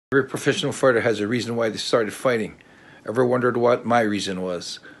Every professional fighter has a reason why they started fighting. Ever wondered what my reason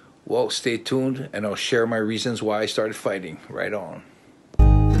was? Well, stay tuned and I'll share my reasons why I started fighting. Right on.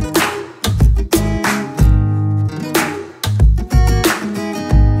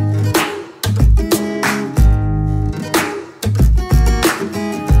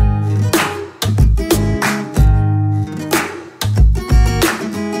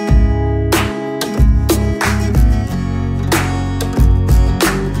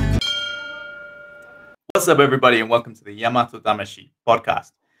 What's up, everybody, and welcome to the Yamatodamashii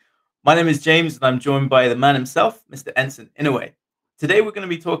podcast. My name is James, and I'm joined by the man himself, Mr. Enson Inoue. Today, we're going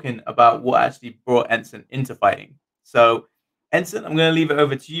to be talking about what actually brought Enson into fighting. So, Enson, I'm going to leave it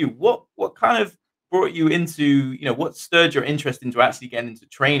over to you. What kind of brought you into, what stirred your interest into actually getting into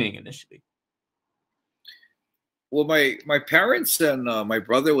training initially? Well, my parents and my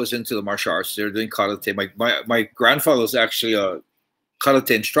brother was into the martial arts. They were doing karate. My grandfather was actually a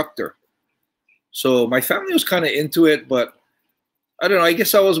karate instructor. So my family was kind of into it, but I don't know. I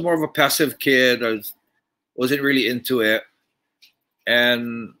guess I was more of a passive kid. Wasn't really into it.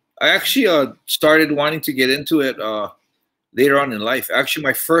 And I actually started wanting to get into it later on in life. Actually,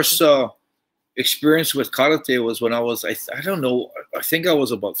 my first experience with karate was when I was, I don't know, I think I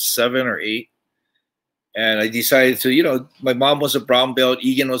was about 7 or 8. And I decided to, my mom was a brown belt,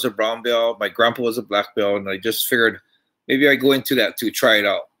 Egan was a brown belt, my grandpa was a black belt, and I just figured maybe I'd go into that to try it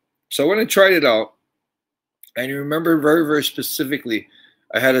out. So when I tried it out, and I remember very, very specifically,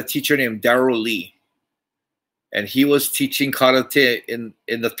 I had a teacher named Daryl Lee, and he was teaching karate in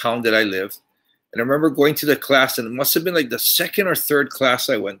the town that I lived. And I remember going to the class, and it must have been like the 2nd or 3rd class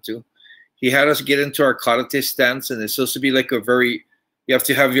I went to. He had us get into our karate stance, and it's supposed to be like you have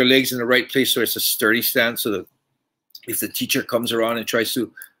to have your legs in the right place so it's a sturdy stance, so that if the teacher comes around and tries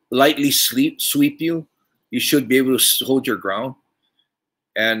to lightly sweep you, you should be able to hold your ground.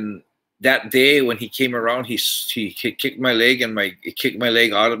 And that day when he came around, he kicked my leg, and he kicked my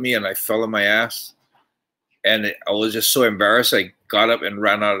leg out of me, and I fell on my ass. And I was just so embarrassed. I got up and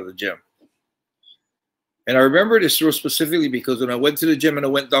ran out of the gym. And I remember this real specifically because when I went to the gym and I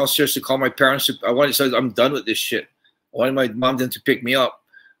went downstairs to call my parents, I'm done with this shit. I wanted my mom then to pick me up.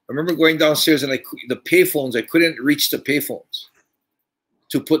 I remember going downstairs and the payphones, I couldn't reach the payphones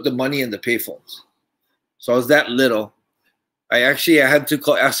to put the money in the payphones. So I was that little. I had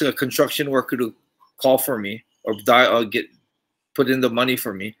to ask a construction worker to call for me or put in the money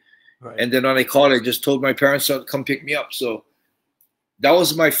for me. Right. And then when I called, I just told my parents to come pick me up. So that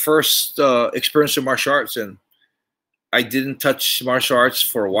was my first experience in martial arts. And I didn't touch martial arts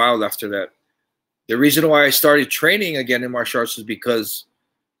for a while after that. The reason why I started training again in martial arts is because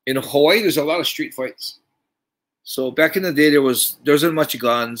in Hawaii, there's a lot of street fights. So back in the day, there wasn't much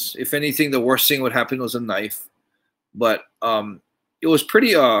guns. If anything, the worst thing would happen was a knife. But it was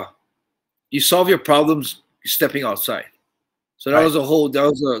pretty you solve your problems stepping outside. So that was a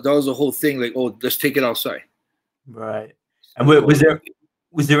whole thing, like, oh, let's take it outside. Right. And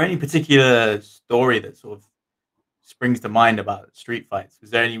was there any particular story that sort of springs to mind about street fights? Was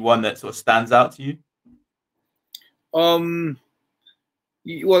there any one that sort of stands out to you? Well,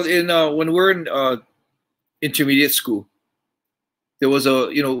 when we're in intermediate school, there was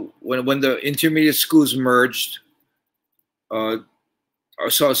when the intermediate schools merged.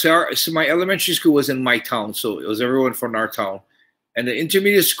 So my elementary school was in my town, so it was everyone from our town, and the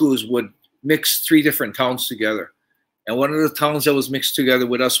intermediate schools would mix 3 different towns together. And one of the towns that was mixed together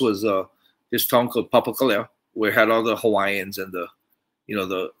with us was this town called Papakalea, where it had all the Hawaiians and the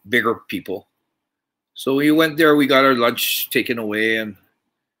bigger people. So we went there, we got our lunch taken away, and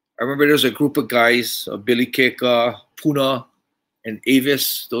I remember there was a group of guys, Billy Keka, Puna, and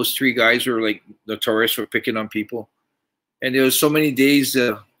Avis. Those 3 guys were like notorious for picking on people. And there was so many days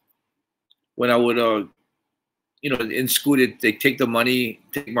when I would, in school, they take the money,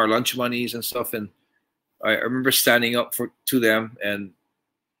 take my lunch monies and stuff. And I remember standing up to them. And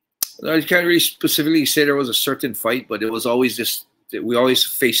I can't really specifically say there was a certain fight, but it was always just, we always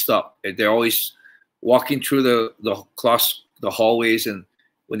faced up. They're always walking through the class, the hallways. And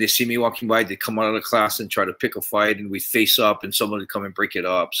when they see me walking by, they come out of the class and try to pick a fight. And we face up and someone would come and break it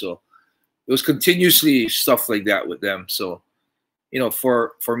up. So it was continuously stuff like that with them. So,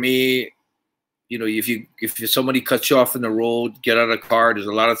 for me, if somebody cuts you off in the road, get out of the car, there's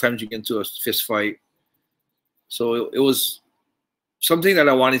a lot of times you get into a fist fight. So it was something that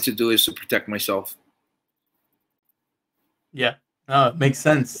I wanted to do, is to protect myself. Yeah, no, it makes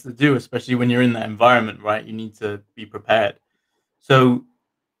sense to do, especially when you're in that environment, right? You need to be prepared. So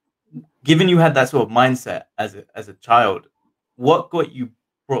given you had that sort of mindset as a child, what got you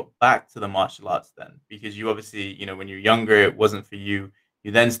brought back to the martial arts then? Because you obviously, when you're younger, it wasn't for you.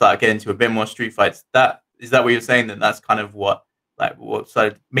 You then start getting into a bit more street fights. That is that what you're saying? Then that's kind of what sort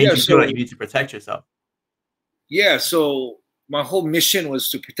of made Yeah. you feel like you need to protect yourself. Yeah. So my whole mission was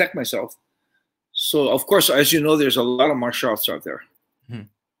to protect myself. So of course, as you know, there's a lot of martial arts out there. Mhm.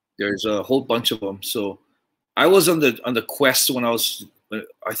 There's a whole bunch of them. So I was on the quest when I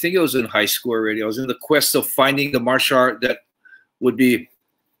think it was in high school already. I was in the quest of finding the martial art that would be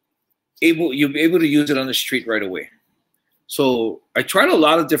you'd be able to use it on the street right away. So I tried a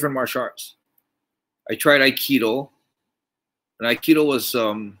lot of different martial arts. I tried Aikido, and Aikido was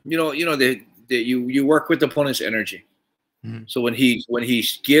you work with the opponent's energy. Mhm. So when he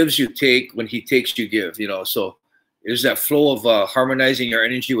gives, you take. When he takes, you give. So there's that flow of harmonizing your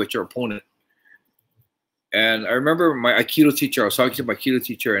energy with your opponent. And I remember my Aikido teacher. I was talking to my Aikido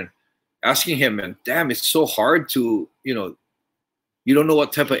teacher and asking him, and damn, it's so hard to you don't know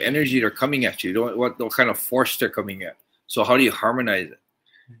what type of energy they're coming at you. You don't what kind of force they're coming at. So how do you harmonize it?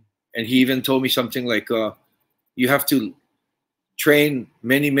 And he even told me something like, you have to train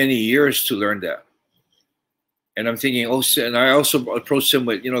many, many years to learn that. And I'm thinking, oh, and I also approached him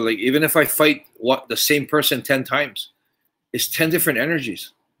with, like, even if I fight the same person 10 times, it's 10 different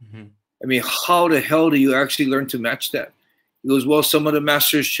energies. Mm-hmm. I mean, how the hell do you actually learn to match that? He goes, well, some of the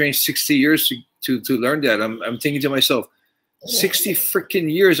masters train 60 years to learn that. I'm thinking to myself, 60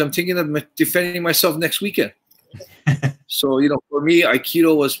 freaking years. I'm thinking of defending myself next weekend. So, for me,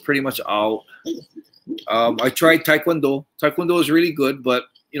 Aikido was pretty much out. I tried Taekwondo. Taekwondo is really good, but,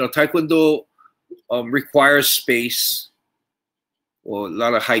 Taekwondo requires space. Well, a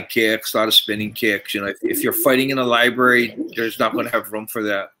lot of high kicks, a lot of spinning kicks. If you're fighting in a library, there's not going to have room for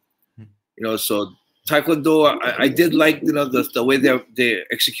that. So Taekwondo, I did like, the way they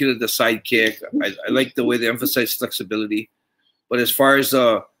executed the side kick. I like the way they emphasized flexibility. But as far as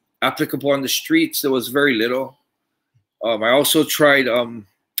applicable on the streets, there was very little. I also tried,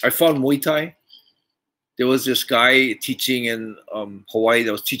 I found Muay Thai. There was this guy teaching in Hawaii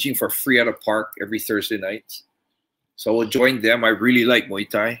that was teaching for free at a park every Thursday night. So I would join them. I really like Muay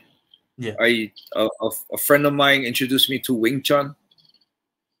Thai. Yeah. A friend of mine introduced me to Wing Chun.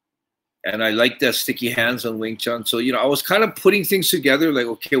 And I like the sticky hands on Wing Chun. So, I was kind of putting things together like,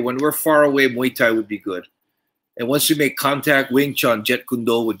 okay, when we're far away, Muay Thai would be good. And once we make contact, Wing Chun, Jet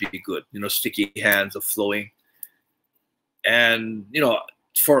Kundo would be good. Sticky hands of flowing. And,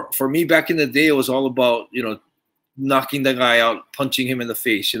 for me back in the day, it was all about, knocking the guy out, punching him in the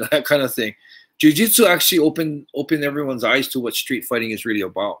face, that kind of thing. Jiu-Jitsu actually opened everyone's eyes to what street fighting is really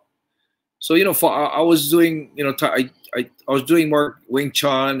about. So, I was doing, I was doing more Wing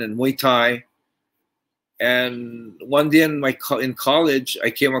Chun and Muay Thai. And one day in college, I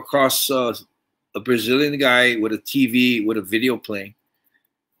came across a Brazilian guy with a TV with a video playing.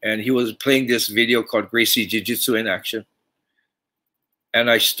 And he was playing this video called Gracie Jiu-Jitsu in action. And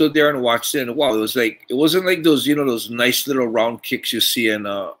I stood there and watched it, and wow, it wasn't like those, those nice little round kicks you see in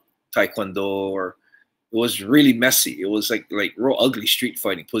Taekwondo, or it was really messy. It was like real ugly street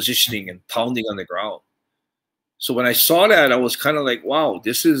fighting, positioning and pounding on the ground. So when I saw that, I was kind of like, wow,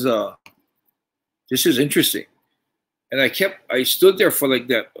 this is interesting. And I stood there for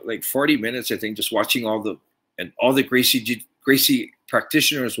like 40 minutes, I think, just watching all the Gracie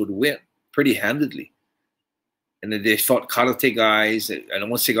practitioners would win pretty handedly. And then they fought karate guys, and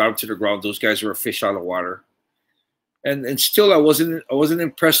once they got up to the ground, those guys were a fish out of water. And still, I wasn't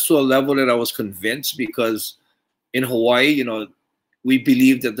impressed to a level that I was convinced, because in Hawaii, we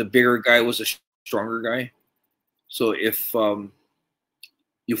believed that the bigger guy was a stronger guy. So if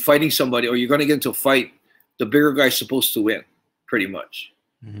you're fighting somebody or you're going to get into a fight, the bigger guy's supposed to win, pretty much.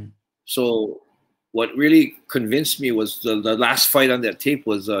 Mm-hmm. So what really convinced me was the last fight on that tape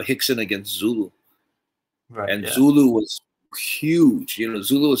was Rickson against Zulu. Right, and yeah. Zulu was huge.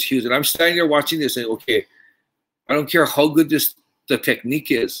 Zulu was huge. And I'm standing there watching this and, okay, I don't care how good the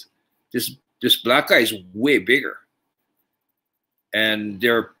technique is. This black guy is way bigger. And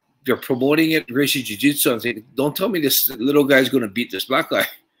they're promoting it, Gracie Jiu-Jitsu. I'm thinking, don't tell me this little guy's going to beat this black guy.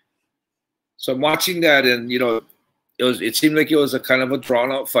 So I'm watching that, and, it seemed like it was a kind of a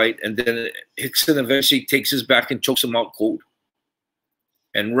drawn-out fight. And then Rickson eventually takes his back and chokes him out cold.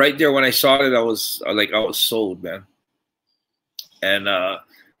 And right there, when I saw it, I was sold, man. And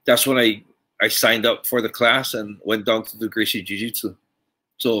that's when I signed up for the class and went down to the Gracie Jiu-Jitsu.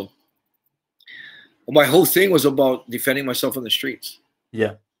 So my whole thing was about defending myself on the streets.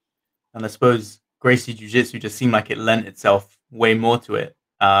 Yeah. And I suppose Gracie Jiu-Jitsu just seemed like it lent itself way more to it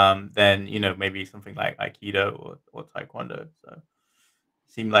than, maybe something like Aikido or Taekwondo. So it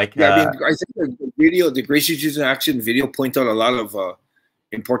seemed like... Yeah, I think the Gracie Jiu-Jitsu action video point out a lot of...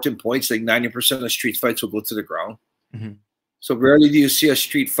 important points. Like 90% of street fights will go to the ground. Mm-hmm. So rarely do you see a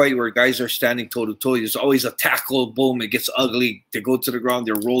street fight where guys are standing toe to toe. There's always a tackle, boom, it gets ugly. They go to the ground,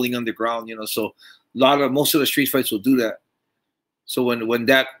 they're rolling on the ground, you know. So most of the street fights will do that. So when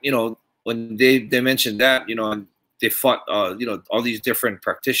that, you know, when they mentioned that, you know, and they fought, you know, all these different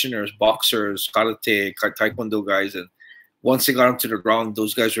practitioners, boxers, karate, taekwondo guys, and once they got them to the ground,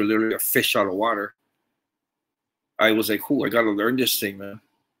 those guys were literally a fish out of water. I was like, "Ooh, I got to learn this thing, man."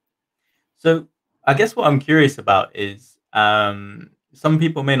 So I guess what I'm curious about is some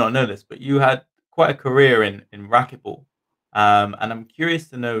people may not know this, but you had quite a career in racquetball, and I'm curious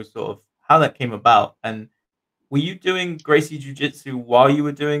to know sort of how that came about. And were you doing Gracie Jiu-Jitsu while you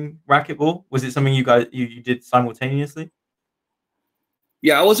were doing racquetball? Was it something you guys you did simultaneously?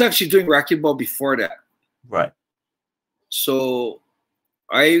 Yeah, I was actually doing racquetball before that. Right. So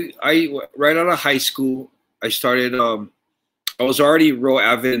I right out of high school, I started. I was already real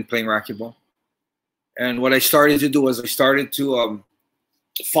avid in playing racquetball, and what I started to do was I started to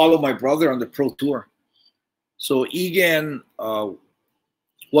follow my brother on the pro tour. So Egan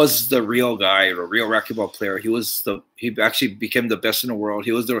was the real guy, the real racquetball player. He actually became the best in the world.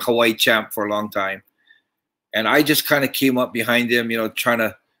 He was the Hawaii champ for a long time, and I just kind of came up behind him, you know, trying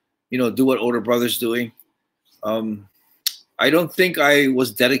to, you know, do what older brothers doing. I don't think I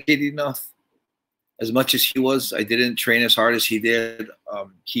was dedicated enough as much as he was. I didn't train as hard as he did.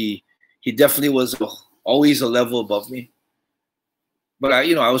 He definitely was always a level above me. But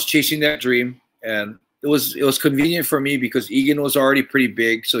I was chasing that dream, and it was convenient for me because Egan was already pretty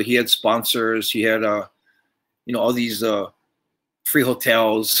big, so he had sponsors. He had you know, all these free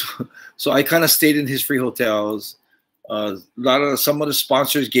hotels. So I kind of stayed in his free hotels. Some of the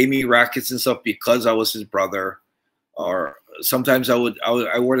sponsors gave me rackets and stuff because I was his brother. Or sometimes I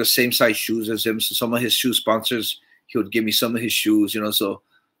wore the same size shoes as him. So some of his shoe sponsors, he would give me some of his shoes, you know. So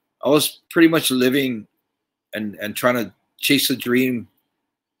I was pretty much living and trying to chase a dream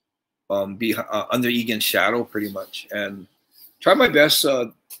under Egan's shadow, pretty much, and try my best.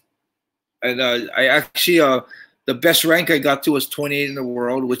 And I actually, the best rank I got to was 28 in the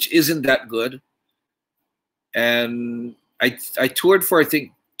world, which isn't that good. And I toured for, I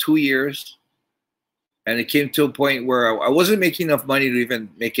think, 2 years. And it came to a point where I wasn't making enough money to even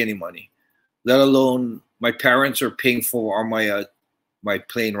make any money, let alone my parents are paying for all my my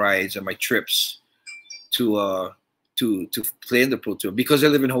plane rides and my trips to play in the pro tour. Because I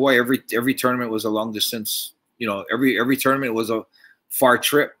live in Hawaii, every tournament was a long distance. You know, every tournament was a far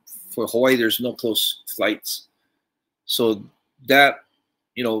trip. For Hawaii, there's no close flights, so that,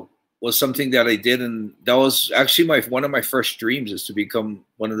 you know, was something that I did, and that was actually one of my first dreams, is to become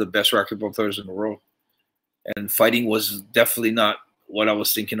one of the best racquetball players in the world. And fighting was definitely not what I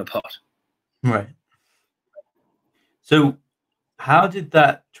was thinking about. Right. So how did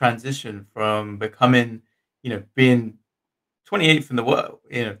that transition from becoming, you know, being 28th in the world,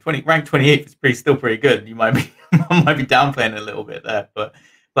 you know, ranked 28th is still pretty good. You might be might be downplaying a little bit there, but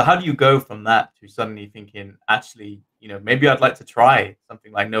how do you go from that to suddenly thinking, actually, you know, maybe I'd like to try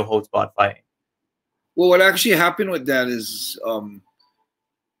something like no holds barred fighting? Well, what actually happened with that is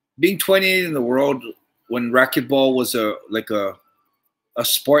being 28 in the world when racquetball was a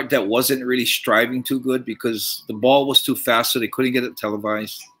sport that wasn't really striving too good because the ball was too fast, so they couldn't get it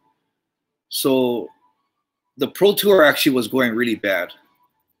televised. So the pro tour actually was going really bad.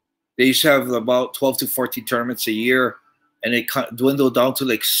 They used to have about 12 to 14 tournaments a year, and it dwindled down to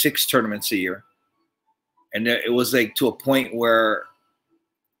like 6 tournaments a year. And it was like to a point where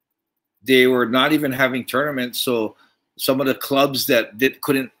they were not even having tournaments. So some of the clubs that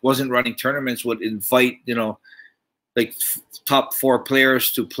wasn't running tournaments would invite, you know, like top 4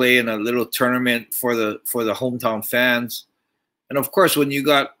 players to play in a little tournament for the hometown fans. And of course, when you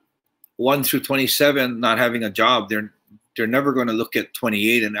got 1 through 27 not having a job, they're never going to look at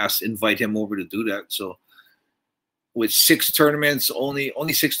 28 and invite him over to do that. So with 6 tournaments,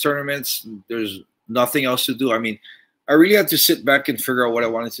 only 6 tournaments, there's nothing else to do. I mean, I really had to sit back and figure out what I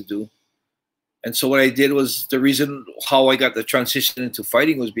wanted to do. And so what I did was, the reason how I got the transition into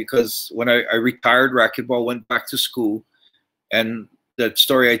fighting was because when I retired racquetball, went back to school, and that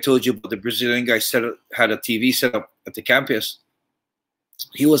story I told you about the Brazilian guy had a TV set up at the campus.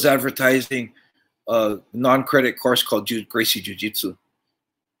 He was advertising a non-credit course called Gracie Jiu-Jitsu.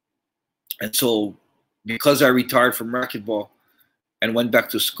 And so because I retired from racquetball and went back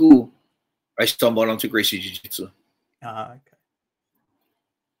to school, I stumbled onto Gracie Jiu-Jitsu. Okay.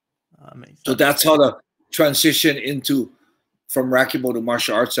 So that's how the transition from racquetball to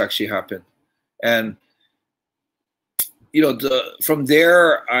martial arts actually happened. And you know, from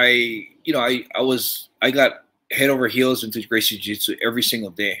there, I got head over heels into Gracie Jiu-Jitsu every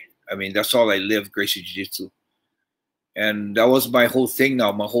single day. I mean, that's all I lived, Gracie Jiu-Jitsu. and that was my whole thing.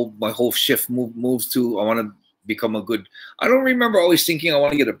 Now my whole shift moves to I want to become a good. I don't remember always thinking I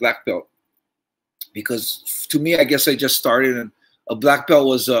want to get a black belt, because to me, I guess I just started, and a black belt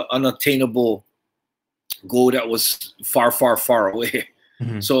was an unattainable goal that was far, far, far away.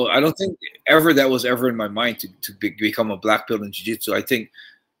 Mhm. So I don't think ever that was ever in my mind to become a black belt in jiu-jitsu. I think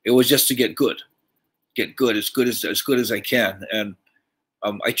it was just to get good as good as I can. And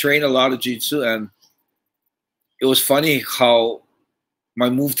I trained a lot of jiu-jitsu, and it was funny how my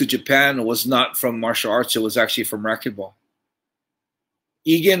move to Japan was not from martial arts. It was actually from racquetball.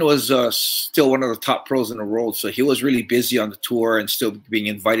 Egan was still one of the top pros in the world, so he was really busy on the tour and still being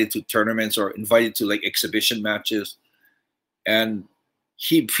invited to tournaments or invited to like exhibition matches. And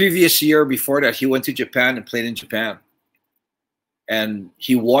previous year before that, he went to Japan and played in Japan, and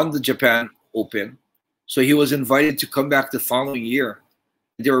he won the Japan Open. So he was invited to come back the following year.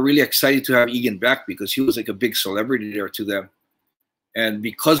 They were really excited to have Egan back because he was like a big celebrity there to them. And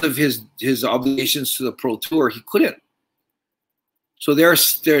because of his obligations to the pro tour, he couldn't. So they're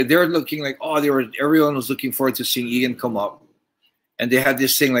looking like, oh, everyone was looking forward to seeing Egan come up, and they had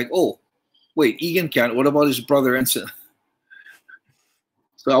this thing like, oh, wait, Egan can't. What about his brother Enson?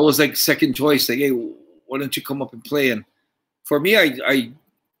 So I was like second choice, like, hey, why don't you come up and play? And for me, I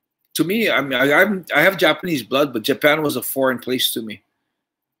mean, I have Japanese blood, but Japan was a foreign place to me.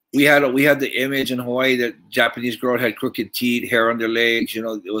 We had the image in Hawaii that Japanese girl had crooked teeth, hair on their legs. You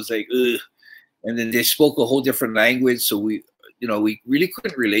know, it was like, ugh. And then they spoke a whole different language, so we really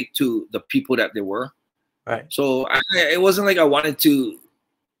couldn't relate to the people that they were. Right. So it wasn't like I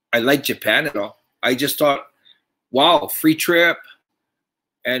liked Japan at all. I just thought, wow, free trip.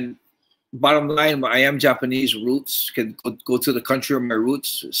 And bottom line, I am Japanese roots. Can go to the country of my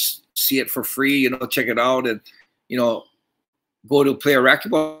roots, see it for free, you know, check it out, and, you know, go to play a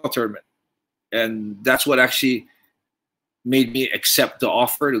racquetball tournament. And that's what actually made me accept the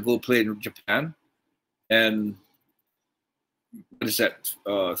offer to go play in Japan. And what is that,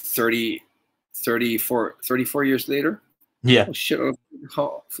 34 years later? Yeah. Oh, shit.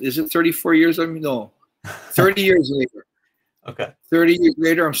 How, is it 34 years? I mean, no. 30 years later. Okay. 30 years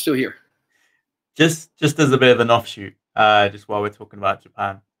later, I'm still here. Just as a bit of an offshoot, just while we're talking about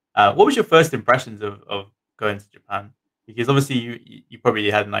Japan, what was your first impressions of going to Japan? Because obviously you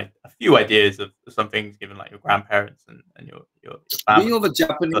probably had like a few ideas of some things given like your grandparents and your family.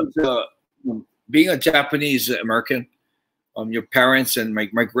 Being a Japanese American, your parents and my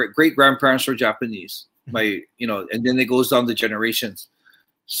great grandparents were Japanese. And then it goes down the generations.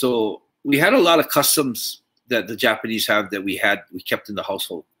 So we had a lot of customs that the Japanese have that we kept in the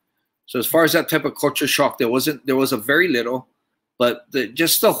household. So as far as that type of culture shock, there was a very little, but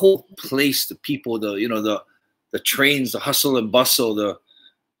just the whole place, the people, the trains, the hustle and bustle, the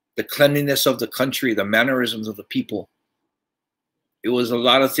cleanliness of the country, the mannerisms of the people. It was a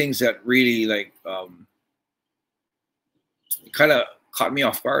lot of things that really like kind of caught me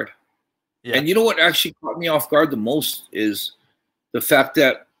off guard. Yeah. And you know what actually caught me off guard the most is the fact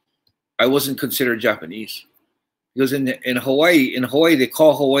that I wasn't considered Japanese. Because in Hawaii, they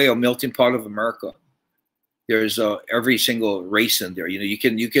call Hawaii a melting pot of America. There's every single race in there. You know,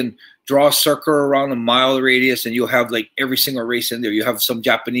 you can draw a circle around a mile radius, and you'll have like every single race in there. You have some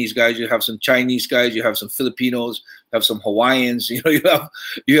Japanese guys, you have some Chinese guys, you have some Filipinos, you have some Hawaiians. You know,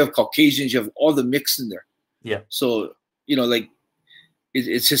 you have Caucasians, you have all the mix in there. Yeah. So like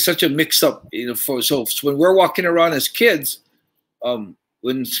it's just such a mix up. So when we're walking around as kids,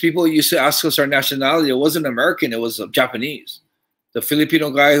 when people used to ask us our nationality, it wasn't American, it was Japanese. The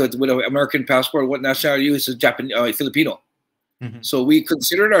Filipino guy with an American passport, what nationality are you? It's a Japanese, Filipino. Mm-hmm. So we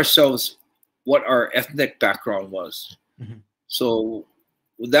considered ourselves what our ethnic background was. Mm-hmm. So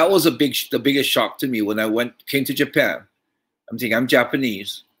that was the biggest shock to me when I came to Japan. I'm thinking I'm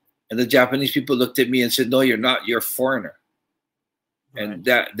Japanese, and the Japanese people looked at me and said, "No, you're not. You're a foreigner." Right. And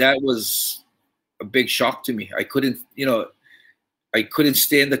that was a big shock to me. I couldn't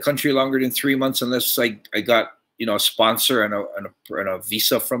stay in the country longer than 3 months unless I got a sponsor and a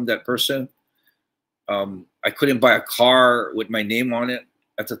visa from that person. I couldn't buy a car with my name on it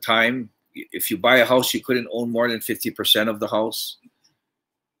at the time. If you buy a house, you couldn't own more than 50% of the house.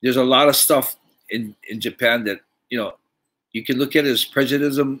 There's a lot of stuff in Japan that you can look at it as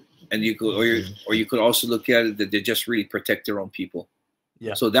prejudice, and you could also look at it that they just really protect their own people.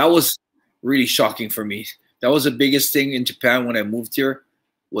 Yeah. So that was really shocking for me. That was the biggest thing in Japan when I moved here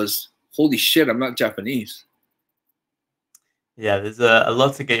was, holy shit, I'm not Japanese. Yeah, there's a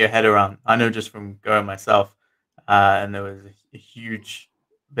lot to get your head around. I know just from going myself, and there was a huge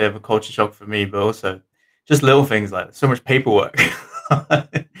bit of a culture shock for me, but also just little things like so much paperwork.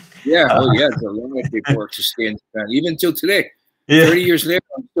 Yeah, oh yeah, there's a lot of paperwork to stay in Japan. Even till today, Yeah. 30 years later,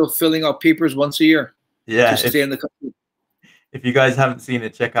 I'm still filling out papers once a year Yeah. to stay in the country. If you guys haven't seen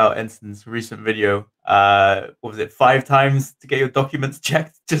it, check out Enson's recent video. What was it? 5 times to get your documents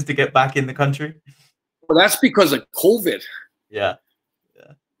checked just to get back in the country. Well, that's because of COVID. Yeah.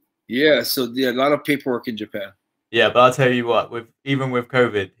 Yeah, so yeah, a lot of paperwork in Japan. Yeah, but I'll tell you what, even with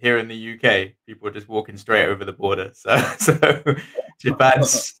COVID here in the UK, people are just walking straight over the border. So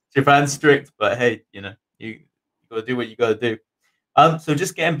Japan's strict, but hey, you gotta do what you gotta do. So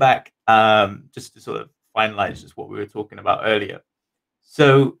just getting back, just to sort of finalize just what we were talking about earlier.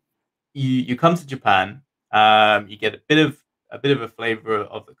 So you come to Japan, you get a bit of a flavor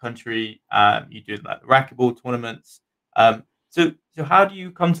of the country. You do like the racquetball tournaments. So how do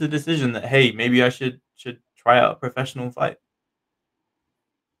you come to the decision that, hey, maybe I should try out a professional fight?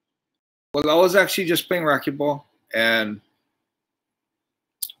 Well, I was actually just playing racquetball, and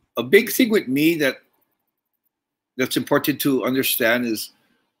a big thing with me that's important to understand is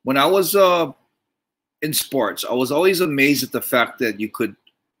when I was in sports, I was always amazed at the fact that you could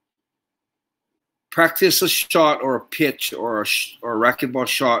practice a shot or a pitch or a racquetball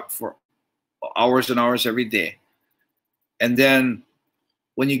shot for hours and hours every day. And then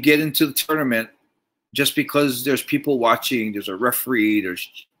when you get into the tournament, just because there's people watching, there's a referee,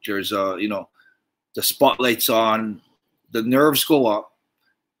 there's the spotlight's on, the nerves go up.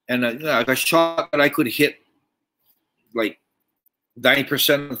 And a shot that I could hit like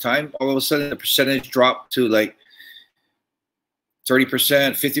 90% of the time, all of a sudden the percentage dropped to like 30%,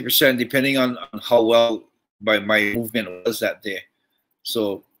 50%, depending on how well my movement was that day.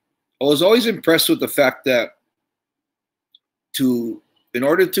 So I was always impressed with the fact that in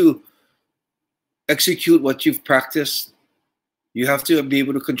order to execute what you've practiced, you have to be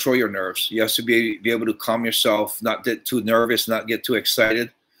able to control your nerves. You have to be able to calm yourself, not get too nervous, not get too excited.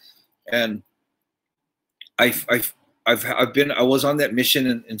 And I was on that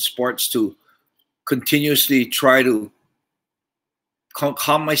mission in sports to continuously try to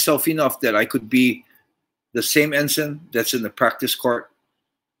calm myself enough that I could be the same Enson that's in the practice court.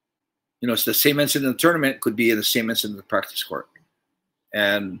 It's the same Enson in the tournament could be in the same Enson in the practice court.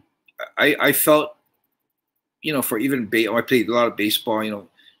 And I felt, for even I played a lot of baseball. You're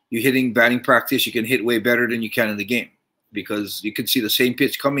hitting batting practice, you can hit way better than you can in the game because you can see the same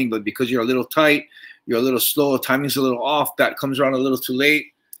pitch coming, but because you're a little tight, you're a little slow, timing's a little off, bat comes around a little too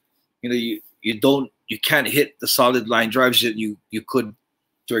late. You can't hit the solid line drives that you could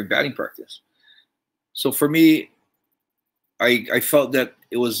during batting practice. So for me, I felt that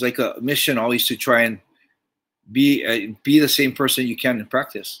it was like a mission always to try and be the same person you can in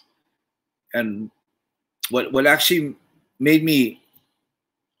practice. And what actually made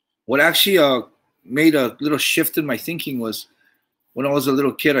a little shift in my thinking was when I was a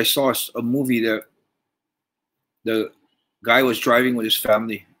little kid, I saw a movie that the guy was driving with his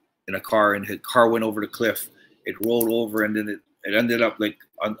family in a car, and his car went over the cliff. It rolled over, and then it ended up like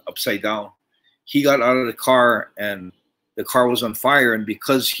upside down. He got out of the car, and the car was on fire. And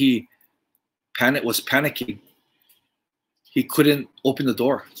because he was panicking, he couldn't open the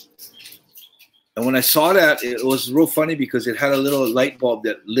door. And when I saw that, it was real funny because it had a little light bulb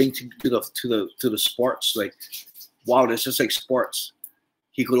that linked to the sports. Like, wow, that's just like sports.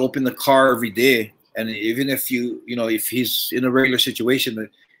 He could open the car every day, and even if if he's in a regular situation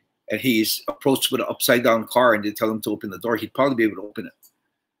and he's approached with an upside down car and they tell him to open the door, he'd probably be able to open it.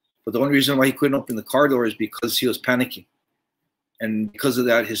 But the only reason why he couldn't open the car door is because he was panicking, and because of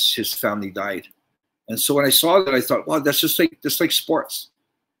that, his family died. And so when I saw that, I thought, wow, that's just like sports.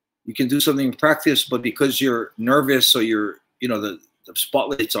 You can do something in practice, but because you're nervous or the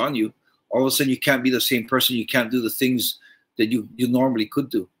spotlight's on you, all of a sudden you can't be the same person. You can't do the things that you normally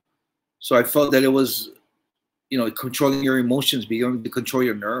could do. So I felt that it was, controlling your emotions, being able to control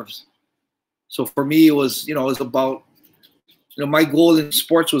your nerves. So for me, it was about, my goal in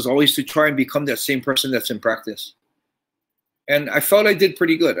sports was always to try and become that same person that's in practice. And I felt I did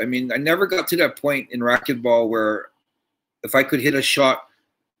pretty good. I mean, I never got to that point in racquetball where if I could hit a shot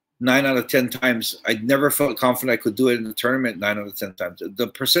 9 out of 10 times, I never felt confident I could do it in the tournament 9 out of 10 times. The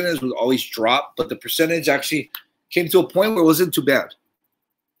percentage would always drop, but the percentage actually came to a point where it wasn't too bad.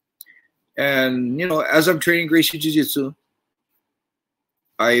 And, as I'm training Gracie Jiu-Jitsu,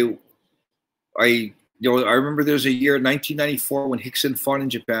 I remember there's a year, 1994, when Rickson fought in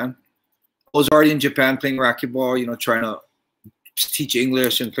Japan. I was already in Japan playing racquetball, trying to teach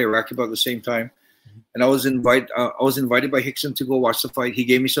English and play racquetball at the same time. And I was invited by Rickson to go watch the fight. He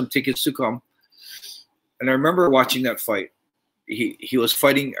gave me some tickets to come. And I remember watching that fight. He was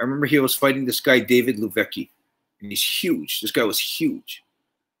fighting. I remember he was fighting this guy, David Luvecki. and he's huge. This guy was huge,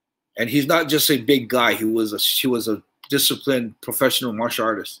 and he's not just a big guy. He was a disciplined professional martial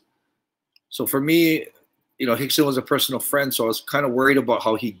artist. So for me, you know, Rickson was a personal friend, so I was kind of worried about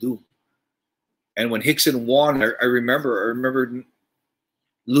how he'd do. And when Rickson won, I remember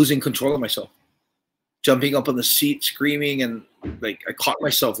losing control of myself, jumping up on the seat, screaming, and like I caught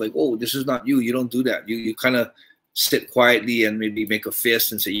myself like, "Oh, this is not you. You don't do that. You kind of sit quietly and maybe make a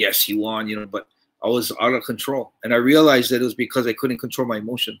fist and say, yes, he won," you know, but I was out of control. And I realized that it was because I couldn't control my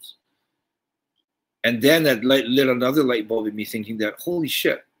emotions. And then that lit another light bulb in me, thinking that, holy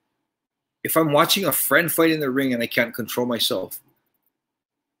shit, if I'm watching a friend fight in the ring and I can't control myself,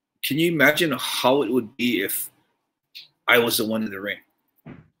 can you imagine how it would be if I was the one in the ring?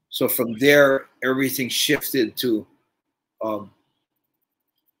 So from there, everything shifted to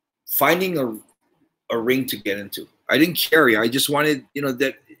finding a ring to get into. I didn't carry. I just wanted, you know,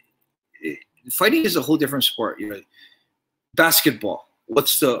 that fighting is a whole different sport. You know, basketball.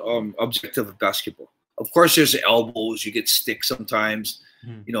 What's the objective of basketball? Of course, there's elbows. You get sticks sometimes.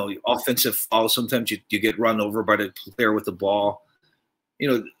 You know, offensive fouls. Sometimes you get run over by the player with the ball. You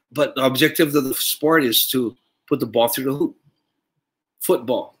know, but the objective of the sport is to put the ball through the hoop.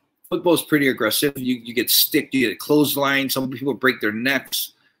 Football is pretty aggressive. You get stick. You get a clothesline. Some people break their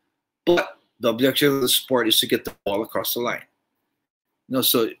necks. But the objective of the sport is to get the ball across the line. You know,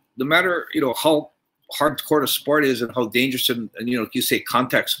 so no matter, you know, how hardcore the sport is and how dangerous and you know, you say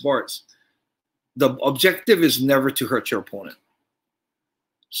contact sports, the objective is never to hurt your opponent.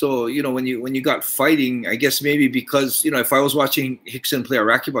 So, you know, when you got fighting, I guess maybe because, you know, if I was watching Rickson play a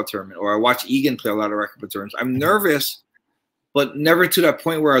racquetball tournament, or I watch Egan play a lot of racquetball tournaments, I'm nervous, but never to that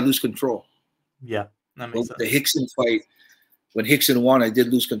point where I lose control. Yeah, that makes sense. The Rickson fight, when Rickson won, I did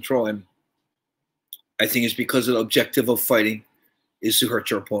lose control, and I think it's because the objective of fighting is to hurt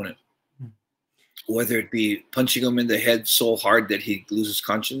your opponent, whether it be punching him in the head so hard that he loses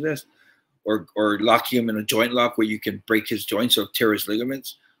consciousness, or locking him in a joint lock where you can break his joints or tear his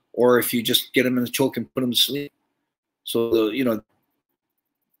ligaments, or if you just get him in a choke and put him to sleep. So, you know,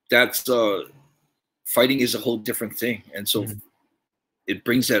 that's fighting is a whole different thing, and so it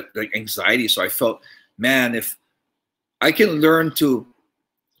brings that like anxiety. So I felt, man, if I can learn to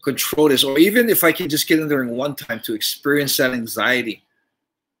control this, or even if I can just get in there in one time to experience that anxiety,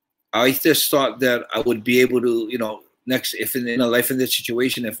 I just thought that I would be able to, you know, next, if in a life in this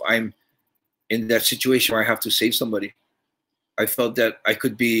situation, if I'm in that situation where I have to save somebody, I felt that I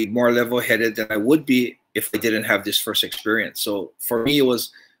could be more level-headed than I would be if I didn't have this first experience. So for me, it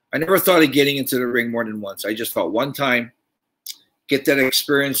was, I never thought of getting into the ring more than once. I just thought one time, get that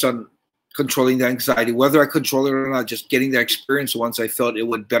experience on controlling the anxiety, whether I control it or not, just getting that experience once, I felt it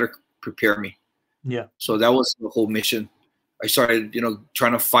would better prepare me. Yeah. So that was the whole mission. I started, you know,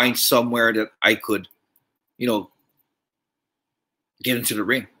 trying to find somewhere that I could, you know, get into the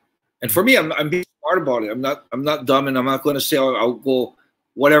ring. And for me, I'm being smart about it. I'm not dumb, and I'm not going to say I'll go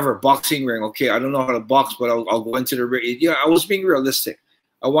whatever boxing ring. Okay, I don't know how to box, but I'll go into the ring. Yeah, I was being realistic.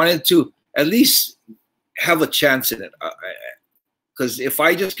 I wanted to at least have a chance in it. Because if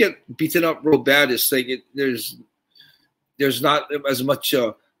I just get beaten up real bad, it's like there's not as much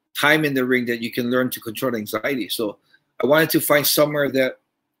time in the ring that you can learn to control anxiety. So I wanted to find somewhere that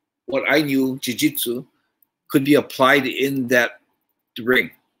what I knew, jiu-jitsu, could be applied in that ring.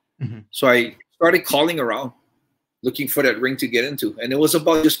 So I started calling around, looking for that ring to get into. And it was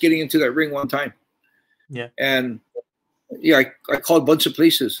about just getting into that ring one time. Yeah. And yeah, I called a bunch of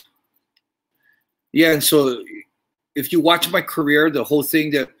places. Yeah, and so if you watch my career, the whole thing,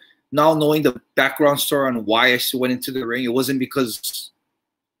 that now knowing the background story on why I went into the ring, it wasn't because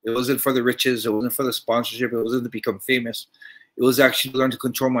it wasn't for the riches, it wasn't for the sponsorship, it wasn't to become famous. It was actually to learn to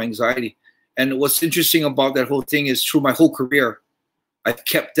control my anxiety. And what's interesting about that whole thing is through my whole career, I've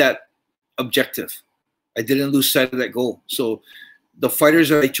kept that objective. I didn't lose sight of that goal. So the fighters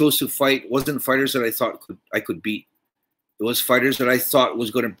that I chose to fight wasn't fighters that I thought I could beat. It was fighters that I thought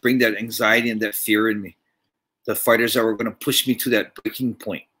was going to bring that anxiety and that fear in me. The fighters that were going to push me to that breaking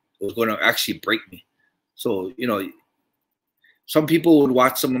point. It was going to actually break me. So, you know, some people would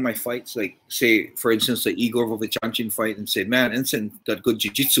watch some of my fights, like say, for instance, the Igor Vovchanchin fight, and say, man, Enson got good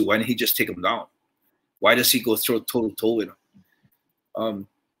jiu-jitsu. Why didn't he just take him down? Why does he go throw toe with him?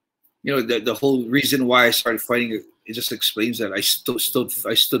 You know, the whole reason why I started fighting, it just explains that I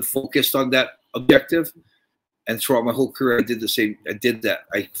stood focused on that objective, and throughout my whole career, I did the same. I did that.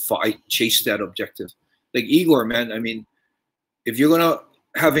 I chased that objective. Like Igor, man. I mean, if you're gonna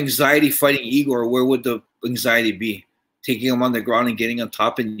have anxiety fighting Igor, where would the anxiety be? Taking him on the ground and getting on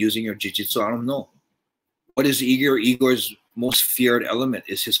top and using your jiu-jitsu? I don't know. What is Igor? Igor's most feared element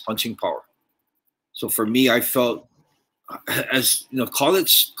is his punching power. So for me, I felt, as you know, call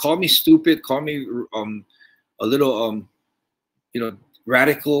me stupid, call me a little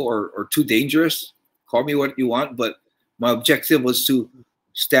radical or too dangerous. Call me what you want, but my objective was to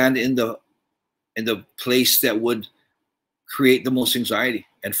stand in the place that would create the most anxiety.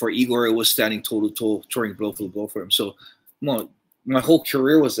 And for Igor, it was standing toe to toe, throwing blow for blow for him. So, my whole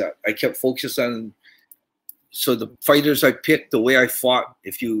career was that I kept focused on. So the fighters I picked, the way I fought,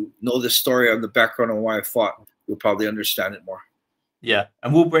 if you know the story on the background on why I fought, you'll probably understand it more. Yeah,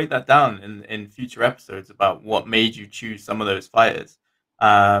 and we'll break that down in future episodes about what made you choose some of those fighters.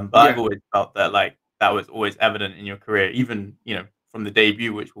 But I've always felt that like that was always evident in your career, even from the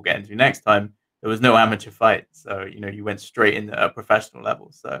debut, which we'll get into next time. There was no amateur fight, so you went straight into a professional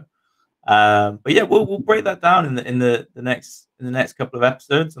level. So, but yeah, we'll break that down in the next couple of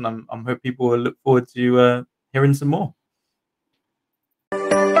episodes, and I'm hope people will look forward to hearing some more.